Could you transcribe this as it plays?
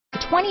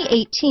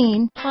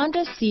2018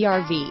 Honda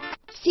CR-V.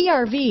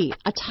 CR-V,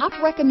 a top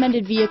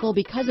recommended vehicle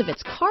because of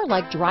its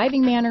car-like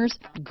driving manners,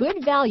 good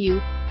value,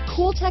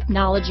 cool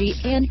technology,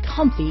 and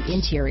comfy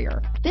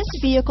interior. This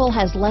vehicle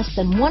has less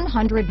than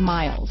 100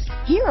 miles.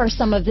 Here are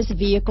some of this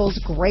vehicle's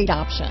great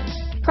options: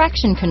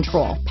 traction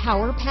control,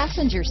 power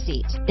passenger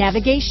seat,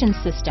 navigation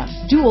system,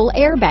 dual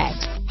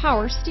airbags,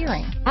 power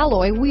steering,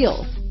 alloy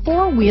wheels,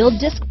 four-wheel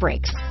disc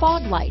brakes,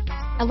 fog lights,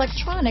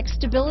 electronic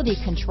stability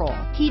control,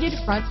 heated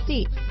front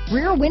seats,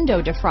 rear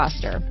window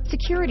defroster,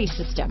 security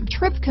system,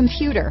 trip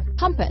computer,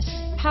 compass,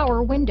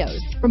 power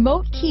windows,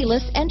 remote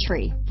keyless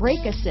entry,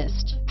 brake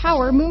assist,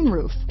 power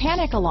moonroof,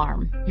 panic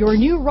alarm. Your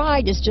new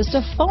ride is just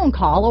a phone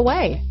call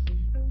away.